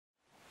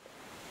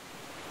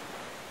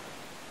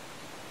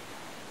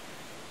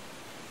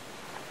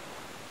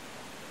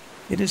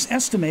It is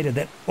estimated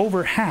that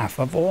over half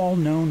of all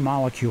known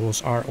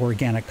molecules are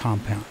organic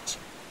compounds,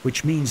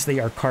 which means they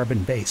are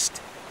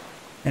carbon-based.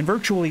 And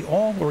virtually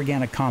all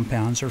organic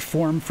compounds are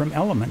formed from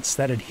elements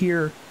that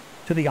adhere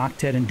to the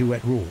octet and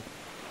duet rule.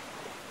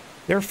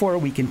 Therefore,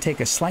 we can take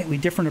a slightly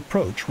different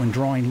approach when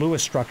drawing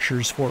Lewis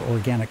structures for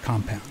organic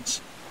compounds.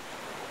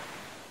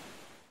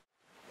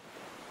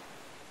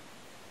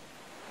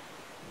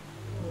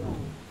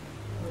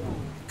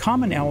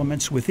 Common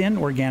elements within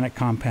organic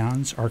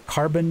compounds are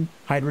carbon,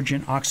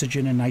 hydrogen,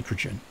 oxygen, and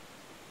nitrogen.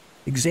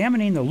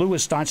 Examining the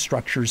Lewis dot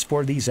structures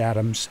for these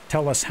atoms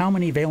tell us how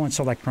many valence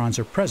electrons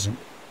are present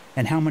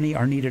and how many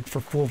are needed for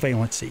full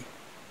valency.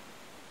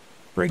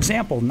 For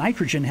example,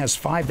 nitrogen has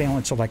 5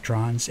 valence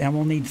electrons and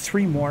will need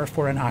 3 more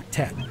for an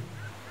octet.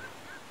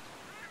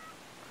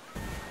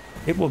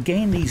 It will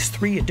gain these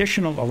 3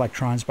 additional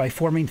electrons by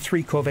forming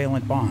 3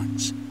 covalent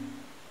bonds.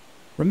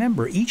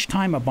 Remember, each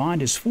time a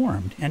bond is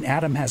formed, an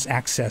atom has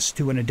access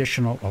to an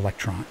additional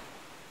electron.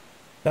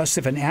 Thus,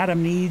 if an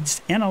atom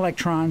needs n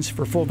electrons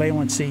for full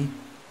valency,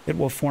 it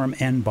will form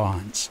n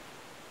bonds.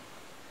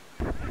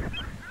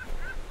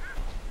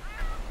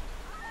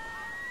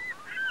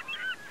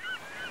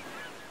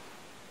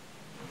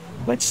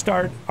 Let's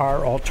start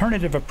our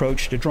alternative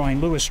approach to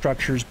drawing Lewis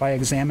structures by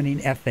examining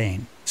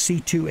ethane,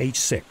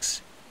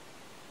 C2H6.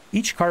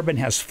 Each carbon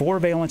has 4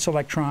 valence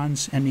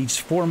electrons and needs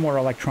 4 more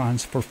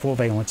electrons for full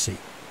valency.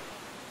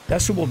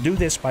 Thus it will do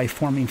this by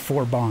forming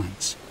 4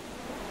 bonds.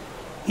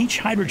 Each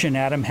hydrogen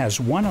atom has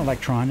 1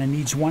 electron and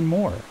needs 1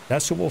 more,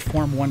 thus it will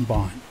form 1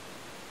 bond.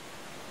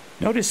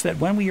 Notice that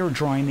when we are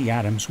drawing the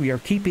atoms, we are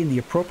keeping the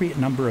appropriate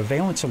number of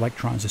valence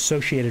electrons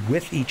associated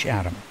with each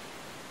atom.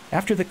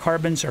 After the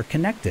carbons are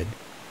connected,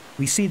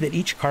 we see that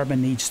each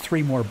carbon needs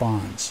 3 more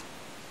bonds.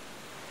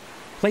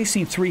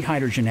 Placing 3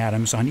 hydrogen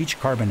atoms on each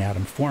carbon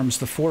atom forms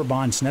the 4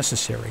 bonds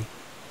necessary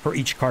for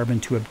each carbon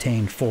to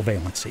obtain full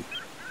valency.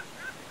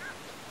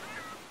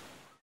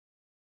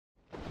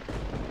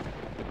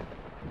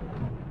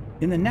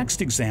 In the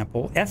next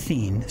example,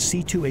 ethene,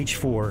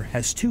 C2H4,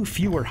 has 2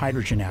 fewer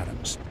hydrogen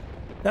atoms.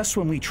 Thus,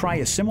 when we try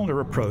a similar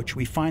approach,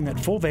 we find that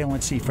full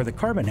valency for the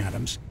carbon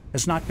atoms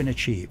has not been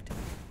achieved.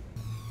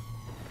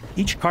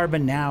 Each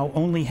carbon now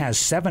only has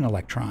 7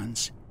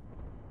 electrons.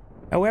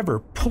 However,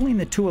 pulling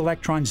the 2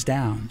 electrons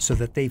down so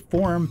that they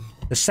form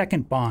the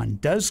second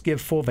bond does give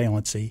full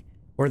valency,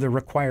 or the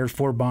required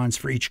 4 bonds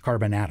for each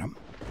carbon atom.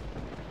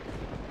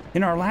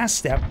 In our last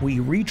step, we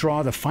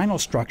redraw the final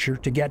structure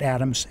to get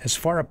atoms as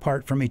far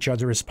apart from each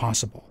other as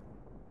possible.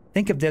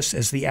 Think of this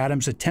as the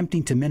atoms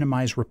attempting to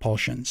minimize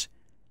repulsions.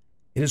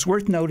 It is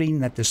worth noting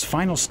that this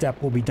final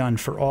step will be done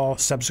for all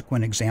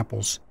subsequent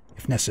examples,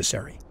 if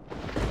necessary.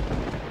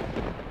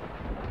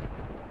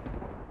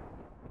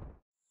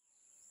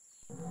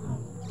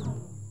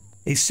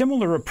 A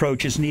similar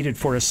approach is needed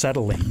for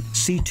acetylene,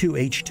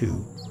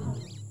 C2H2.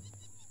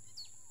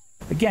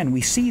 Again,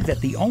 we see that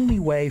the only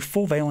way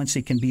full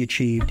valency can be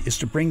achieved is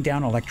to bring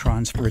down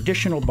electrons for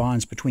additional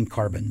bonds between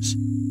carbons.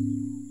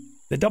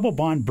 The double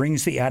bond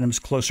brings the atoms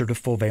closer to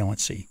full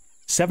valency,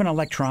 7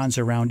 electrons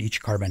around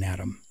each carbon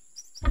atom.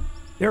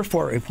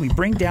 Therefore, if we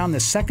bring down the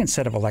second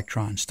set of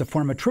electrons to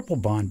form a triple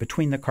bond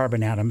between the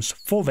carbon atoms,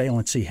 full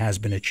valency has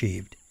been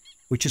achieved,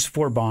 which is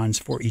 4 bonds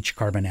for each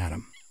carbon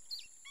atom.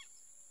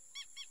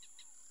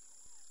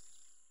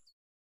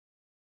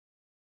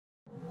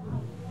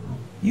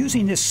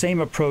 Using this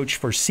same approach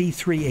for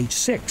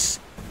C3H6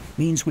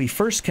 means we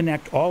first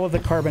connect all of the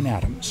carbon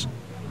atoms.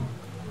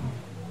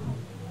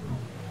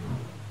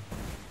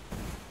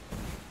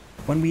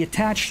 When we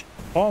attach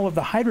all of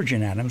the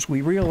hydrogen atoms,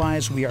 we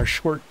realize we are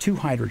short 2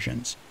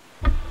 hydrogens.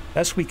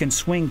 Thus, we can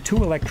swing 2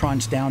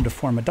 electrons down to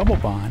form a double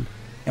bond,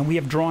 and we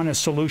have drawn a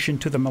solution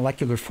to the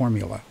molecular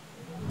formula.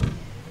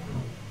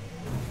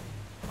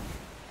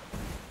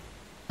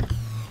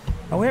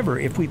 However,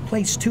 if we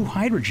place 2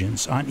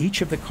 hydrogens on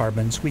each of the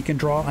carbons, we can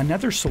draw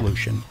another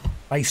solution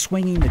by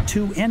swinging the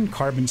 2 end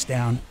carbons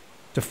down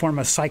to form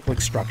a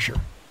cyclic structure.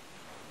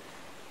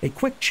 A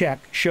quick check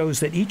shows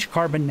that each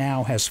carbon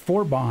now has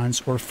 4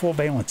 bonds or full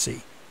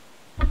valency.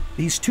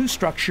 These 2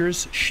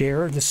 structures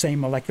share the same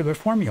molecular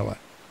formula,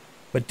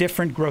 but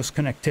different gross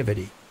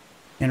connectivity,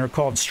 and are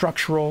called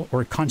structural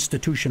or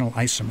constitutional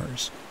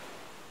isomers.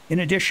 In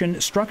addition,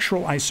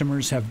 structural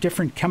isomers have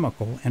different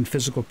chemical and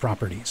physical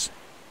properties.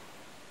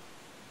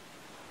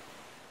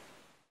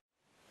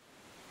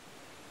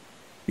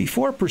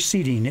 Before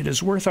proceeding, it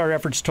is worth our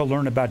efforts to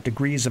learn about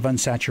degrees of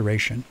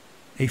unsaturation.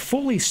 A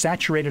fully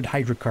saturated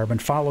hydrocarbon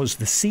follows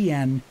the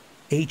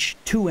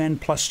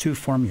CnH2n+2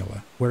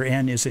 formula, where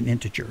n is an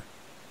integer.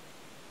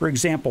 For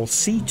example,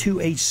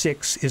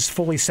 C2H6 is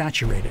fully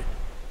saturated.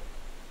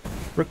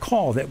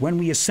 Recall that when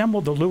we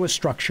assembled the Lewis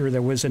structure,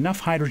 there was enough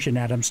hydrogen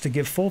atoms to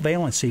give full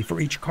valency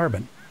for each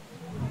carbon.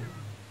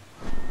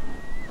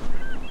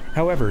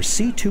 However,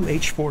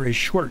 C2H4 is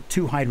short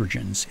 2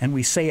 hydrogens, and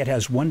we say it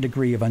has 1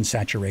 degree of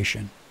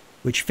unsaturation,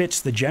 which fits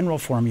the general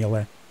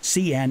formula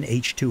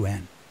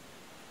CnH2n.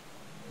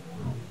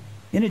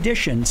 In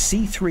addition,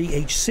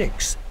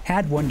 C3H6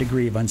 had 1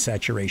 degree of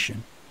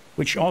unsaturation,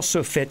 which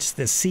also fits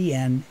the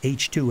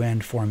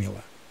CnH2n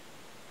formula.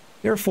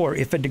 Therefore,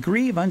 if a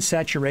degree of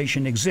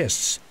unsaturation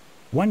exists,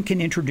 one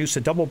can introduce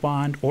a double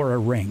bond or a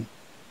ring.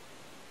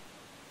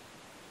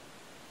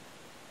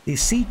 The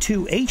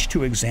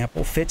C2H2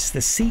 example fits the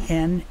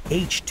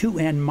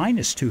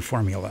CnH2n-2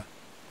 formula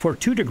for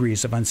 2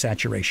 degrees of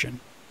unsaturation.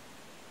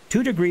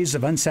 2 degrees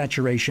of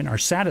unsaturation are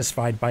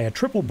satisfied by a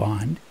triple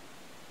bond,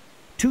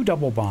 2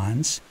 double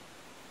bonds,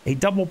 a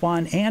double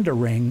bond and a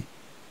ring,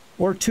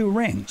 or 2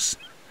 rings.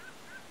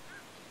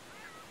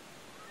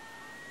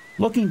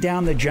 Looking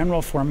down the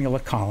general formula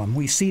column,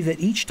 we see that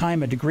each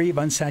time a degree of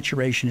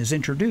unsaturation is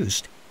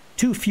introduced,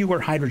 2 fewer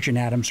hydrogen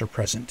atoms are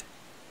present.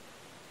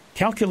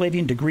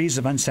 Calculating degrees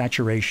of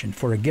unsaturation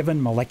for a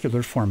given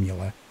molecular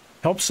formula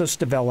helps us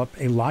develop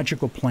a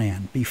logical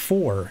plan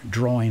before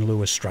drawing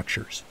Lewis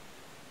structures.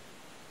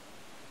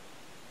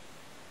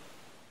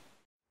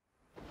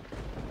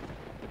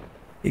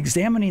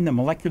 Examining the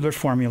molecular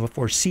formula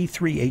for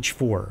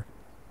C3H4,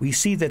 we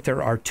see that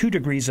there are 2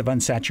 degrees of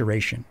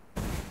unsaturation,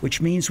 which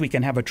means we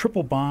can have a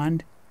triple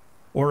bond,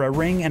 or a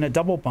ring and a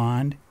double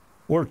bond,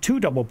 or 2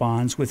 double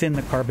bonds within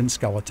the carbon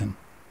skeleton.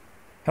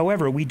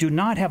 However, we do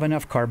not have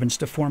enough carbons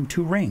to form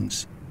 2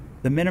 rings.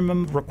 The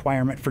minimum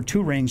requirement for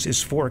 2 rings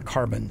is 4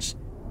 carbons.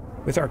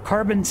 With our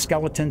carbon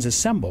skeletons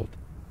assembled,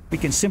 we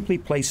can simply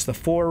place the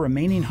 4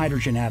 remaining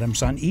hydrogen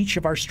atoms on each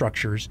of our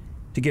structures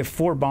to give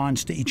 4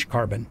 bonds to each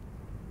carbon.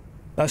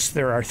 Thus,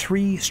 there are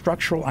 3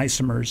 structural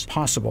isomers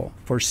possible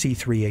for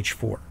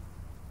C3H4.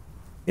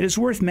 It is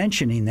worth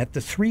mentioning that the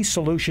 3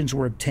 solutions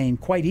were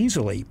obtained quite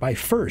easily by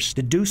first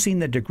deducing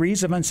the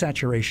degrees of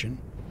unsaturation.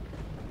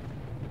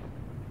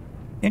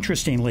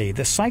 Interestingly,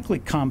 the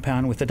cyclic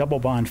compound with the double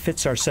bond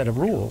fits our set of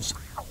rules.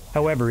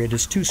 However, it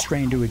is too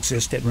strained to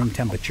exist at room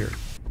temperature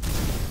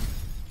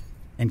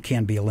and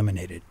can be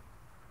eliminated.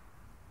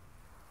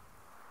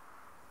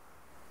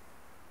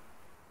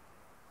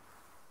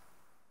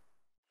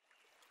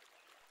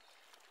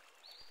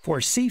 For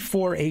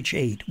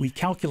C4H8, we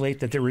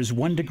calculate that there is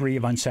 1 degree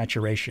of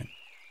unsaturation,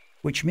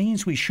 which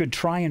means we should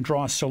try and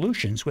draw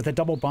solutions with a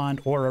double bond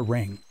or a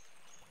ring.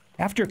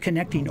 After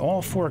connecting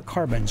all 4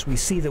 carbons, we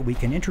see that we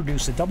can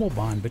introduce a double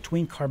bond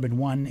between carbon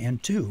 1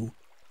 and 2,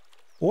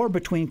 or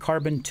between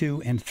carbon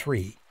 2 and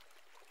 3.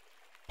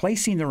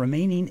 Placing the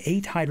remaining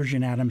 8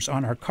 hydrogen atoms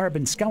on our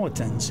carbon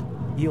skeletons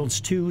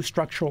yields 2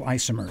 structural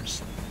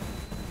isomers.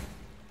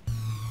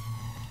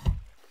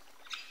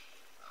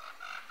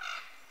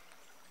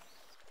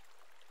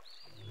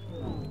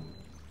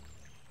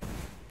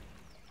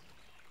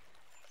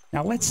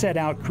 Now let's set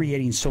out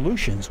creating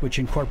solutions which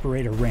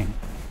incorporate a ring.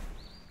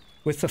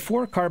 With the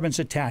 4 carbons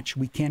attached,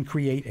 we can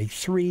create a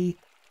 3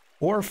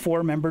 or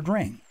 4-membered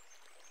ring.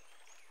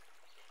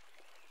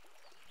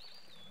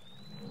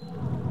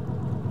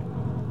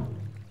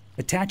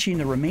 Attaching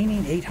the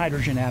remaining 8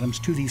 hydrogen atoms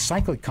to these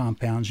cyclic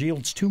compounds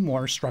yields 2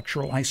 more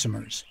structural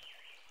isomers.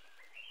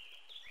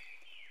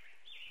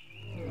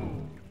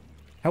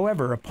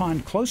 However,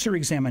 upon closer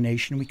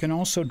examination, we can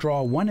also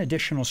draw 1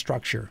 additional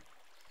structure,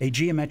 a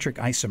geometric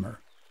isomer.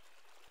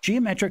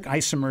 Geometric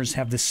isomers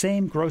have the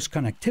same gross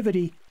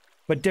connectivity,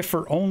 but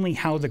differ only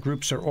how the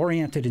groups are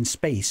oriented in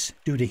space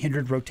due to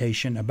hindered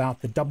rotation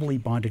about the doubly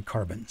bonded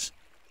carbons.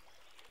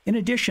 In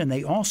addition,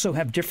 they also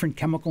have different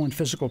chemical and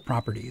physical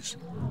properties.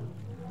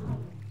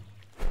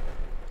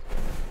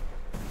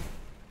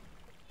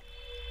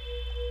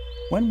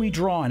 When we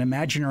draw an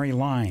imaginary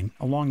line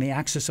along the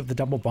axis of the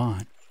double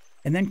bond,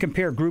 and then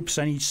compare groups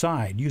on each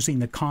side using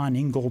the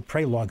Cahn-Ingold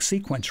Prelog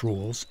sequence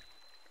rules,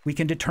 we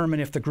can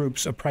determine if the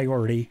groups of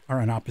priority are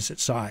on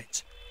opposite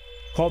sides,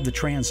 called the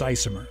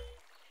trans-isomer,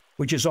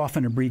 which is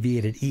often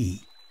abbreviated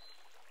E.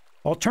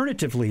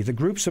 Alternatively, the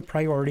groups of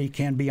priority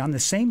can be on the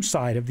same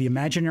side of the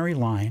imaginary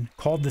line,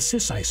 called the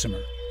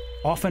cis-isomer,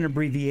 often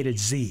abbreviated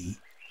Z.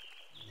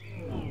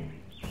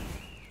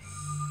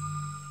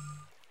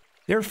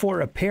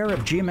 Therefore, a pair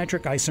of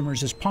geometric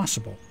isomers is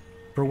possible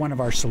for one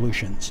of our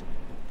solutions,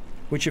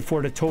 which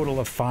afford a total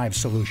of 5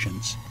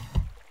 solutions.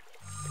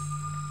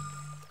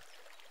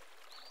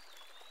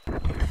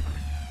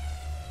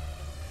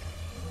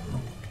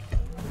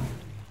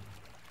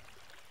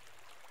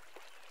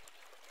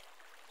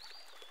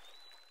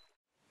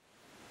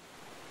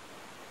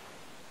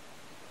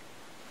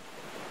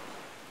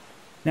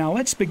 Now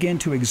let's begin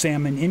to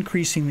examine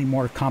increasingly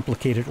more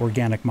complicated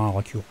organic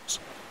molecules.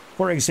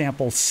 For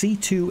example,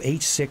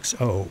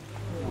 C2H6O.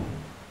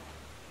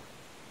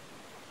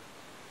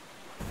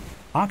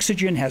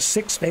 Oxygen has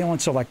 6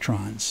 valence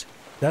electrons,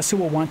 thus it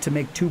will want to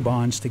make 2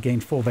 bonds to gain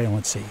full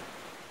valency,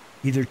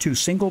 either 2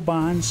 single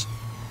bonds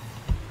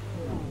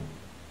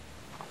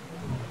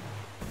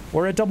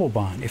or a double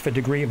bond if a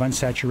degree of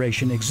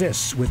unsaturation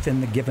exists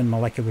within the given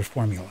molecular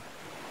formula.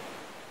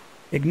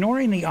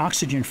 Ignoring the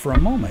oxygen for a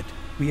moment,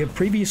 we have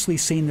previously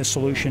seen the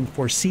solution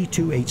for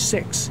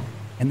C2H6,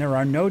 and there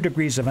are no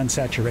degrees of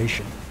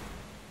unsaturation.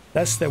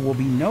 Thus, there will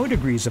be no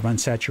degrees of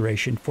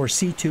unsaturation for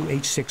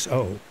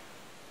C2H6O,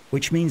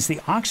 which means the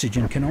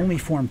oxygen can only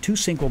form 2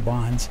 single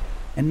bonds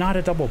and not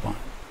a double bond.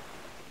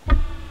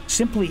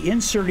 Simply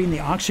inserting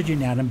the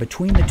oxygen atom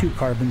between the two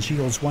carbons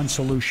yields one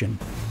solution,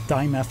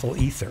 dimethyl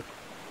ether.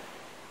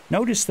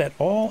 Notice that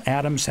all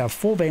atoms have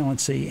full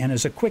valency, and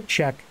as a quick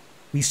check,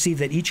 we see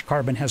that each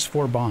carbon has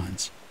 4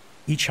 bonds.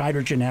 Each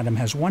hydrogen atom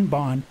has 1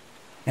 bond,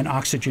 and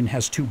oxygen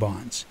has 2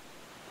 bonds.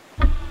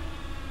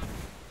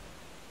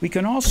 We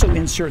can also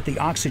insert the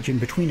oxygen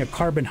between a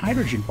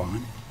carbon-hydrogen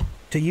bond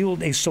to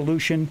yield a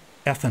solution,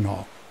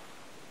 ethanol.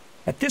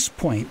 At this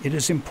point, it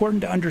is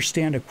important to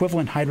understand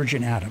equivalent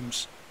hydrogen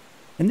atoms.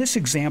 In this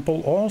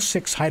example, all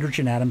 6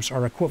 hydrogen atoms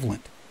are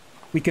equivalent.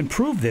 We can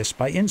prove this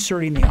by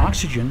inserting the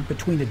oxygen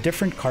between a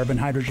different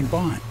carbon-hydrogen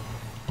bond.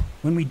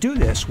 When we do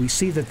this, we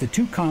see that the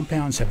 2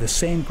 compounds have the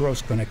same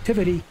gross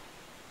connectivity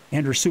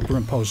and are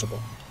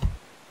superimposable.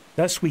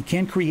 Thus, we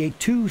can create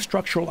 2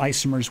 structural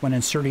isomers when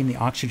inserting the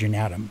oxygen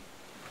atom.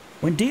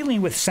 When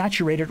dealing with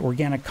saturated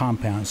organic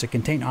compounds that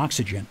contain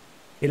oxygen,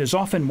 it is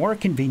often more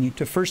convenient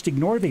to first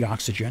ignore the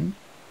oxygen,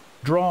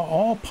 draw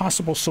all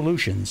possible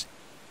solutions,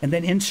 and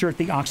then insert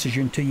the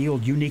oxygen to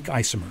yield unique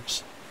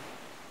isomers.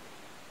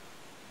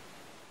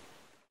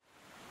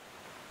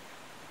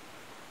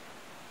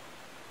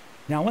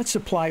 Now let's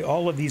apply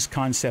all of these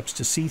concepts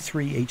to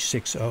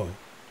C3H6O.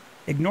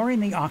 Ignoring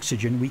the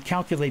oxygen, we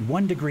calculate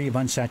 1 degree of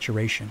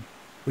unsaturation,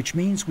 which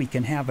means we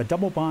can have a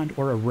double bond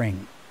or a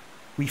ring.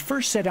 We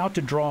first set out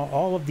to draw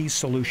all of these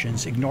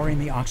solutions, ignoring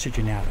the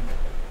oxygen atom,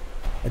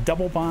 a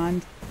double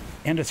bond,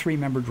 and a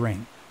 3-membered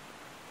ring.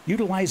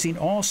 Utilizing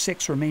all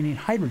 6 remaining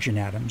hydrogen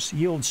atoms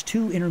yields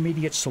 2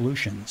 intermediate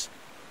solutions.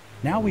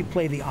 Now we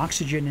play the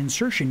oxygen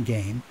insertion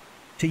game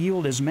to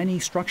yield as many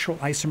structural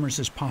isomers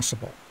as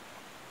possible.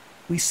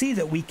 We see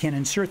that we can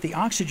insert the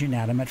oxygen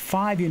atom at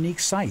 5 unique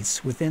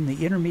sites within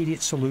the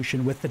intermediate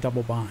solution with the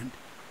double bond.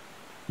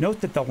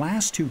 Note that the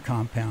last 2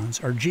 compounds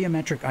are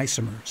geometric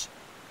isomers.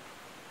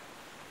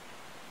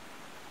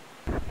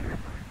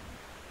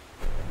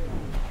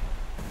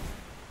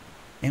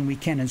 And we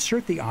can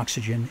insert the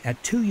oxygen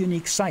at 2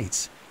 unique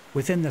sites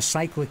within the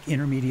cyclic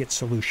intermediate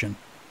solution.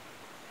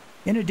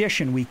 In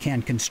addition, we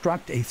can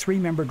construct a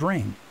 3-membered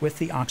ring with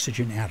the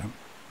oxygen atom.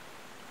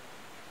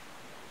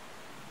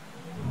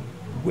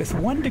 With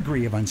 1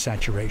 degree of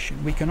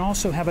unsaturation, we can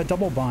also have a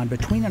double bond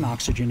between an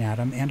oxygen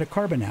atom and a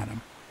carbon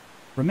atom.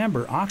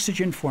 Remember,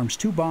 oxygen forms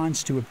 2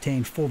 bonds to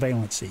obtain full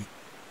valency,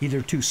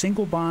 either 2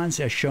 single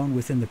bonds as shown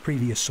within the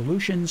previous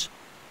solutions,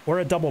 or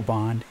a double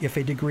bond if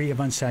a degree of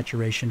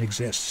unsaturation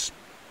exists.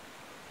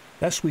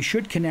 Thus, we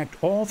should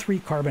connect all 3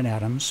 carbon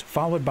atoms,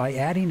 followed by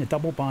adding a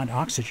double bond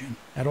oxygen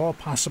at all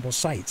possible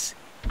sites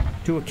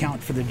to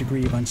account for the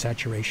degree of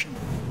unsaturation.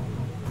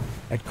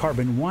 At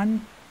carbon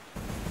 1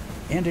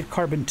 and at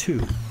carbon 2,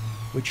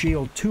 which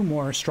yield 2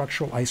 more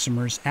structural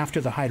isomers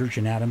after the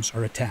hydrogen atoms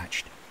are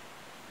attached.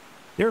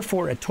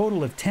 Therefore, a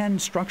total of 10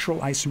 structural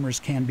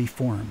isomers can be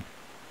formed.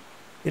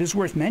 It is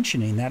worth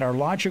mentioning that our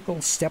logical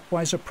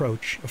stepwise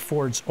approach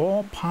affords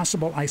all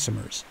possible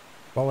isomers,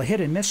 while a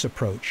hit-and-miss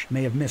approach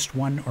may have missed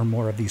 1 or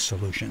more of these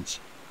solutions.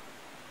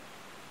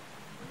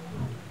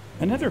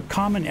 Another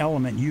common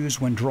element used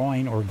when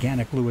drawing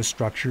organic Lewis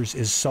structures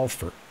is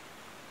sulfur.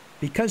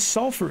 Because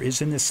sulfur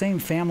is in the same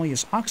family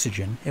as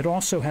oxygen, it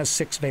also has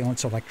 6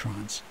 valence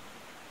electrons.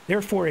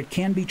 Therefore, it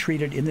can be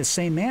treated in the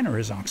same manner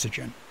as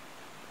oxygen.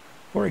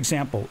 For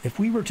example, if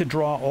we were to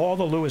draw all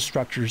the Lewis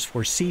structures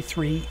for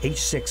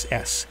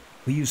C3H6S,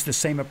 we use the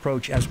same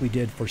approach as we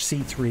did for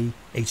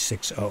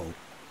C3H6O.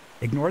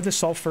 Ignore the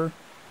sulfur,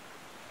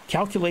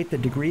 calculate the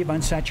degree of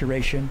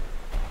unsaturation,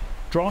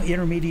 draw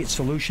intermediate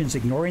solutions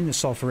ignoring the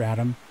sulfur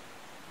atom,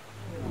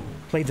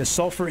 play the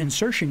sulfur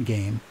insertion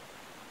game,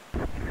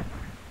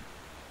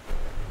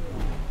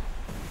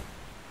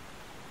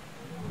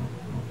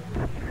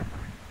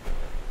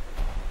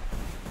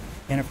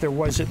 and if there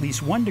was at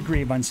least 1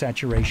 degree of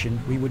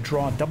unsaturation, we would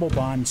draw double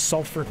bond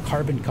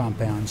sulfur-carbon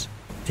compounds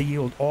to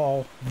yield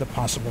all the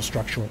possible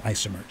structural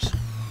isomers.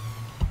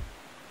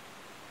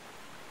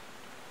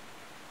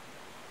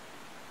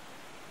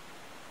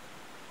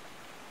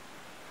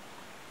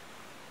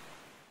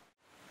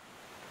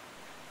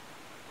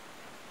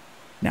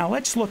 Now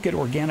let's look at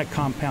organic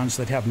compounds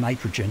that have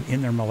nitrogen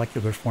in their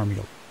molecular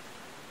formula.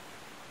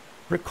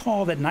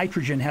 Recall that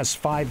nitrogen has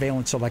 5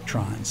 valence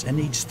electrons and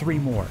needs 3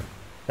 more.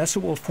 Thus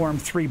it will form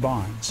 3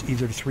 bonds,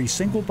 either 3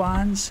 single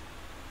bonds,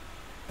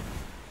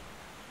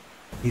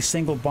 a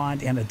single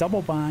bond and a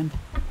double bond,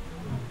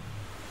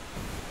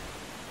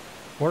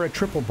 or a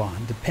triple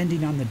bond,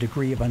 depending on the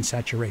degree of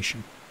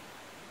unsaturation.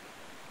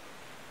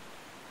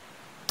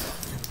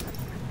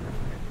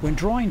 When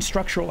drawing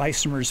structural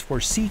isomers for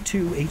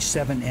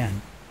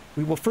C2H7N,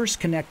 we will first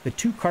connect the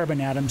 2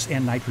 carbon atoms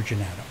and nitrogen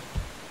atom.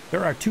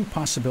 There are 2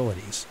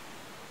 possibilities.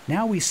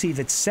 Now we see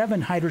that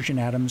 7 hydrogen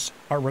atoms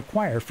are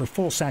required for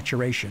full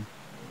saturation,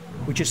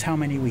 which is how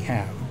many we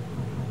have.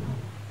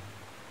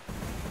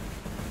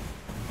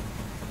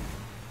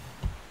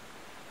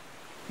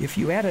 If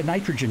you add a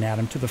nitrogen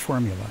atom to the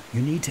formula,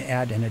 you need to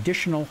add an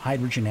additional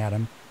hydrogen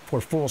atom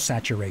for full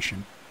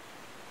saturation.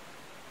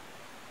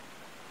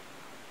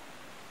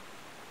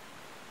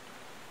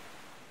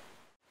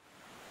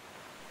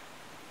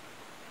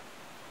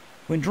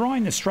 When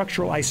drawing the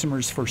structural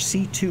isomers for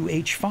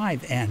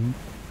C2H5N,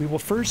 we will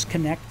first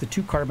connect the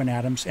two carbon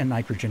atoms and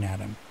nitrogen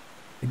atom.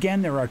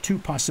 Again, there are two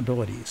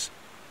possibilities.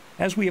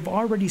 As we have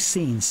already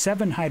seen,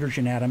 7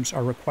 hydrogen atoms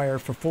are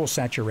required for full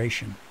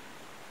saturation.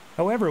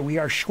 However, we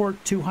are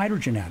short 2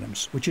 hydrogen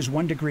atoms, which is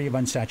 1 degree of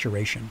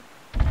unsaturation.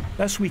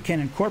 Thus, we can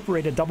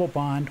incorporate a double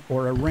bond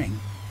or a ring.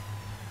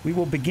 We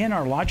will begin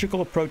our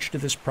logical approach to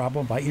this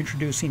problem by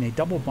introducing a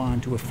double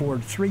bond to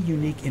afford 3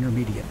 unique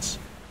intermediates,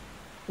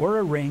 or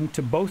a ring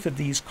to both of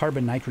these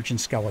carbon-nitrogen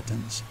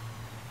skeletons.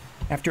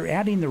 After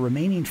adding the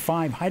remaining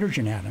 5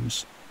 hydrogen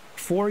atoms,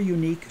 4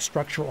 unique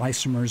structural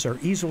isomers are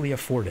easily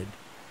afforded.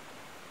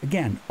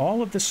 Again,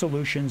 all of the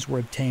solutions were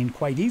obtained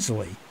quite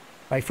easily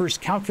by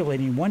first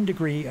calculating 1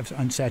 degree of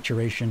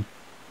unsaturation,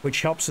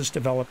 which helps us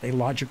develop a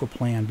logical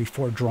plan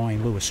before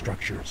drawing Lewis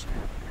structures.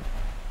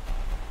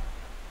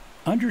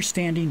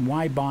 Understanding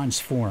why bonds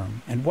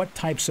form and what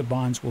types of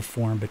bonds will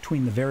form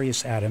between the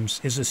various atoms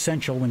is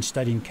essential when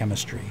studying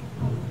chemistry.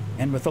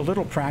 And with a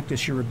little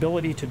practice, your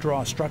ability to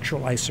draw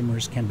structural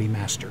isomers can be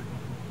mastered.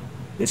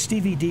 This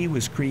DVD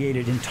was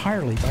created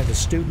entirely by the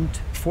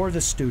student for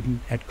the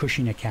student at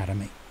Cushing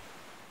Academy.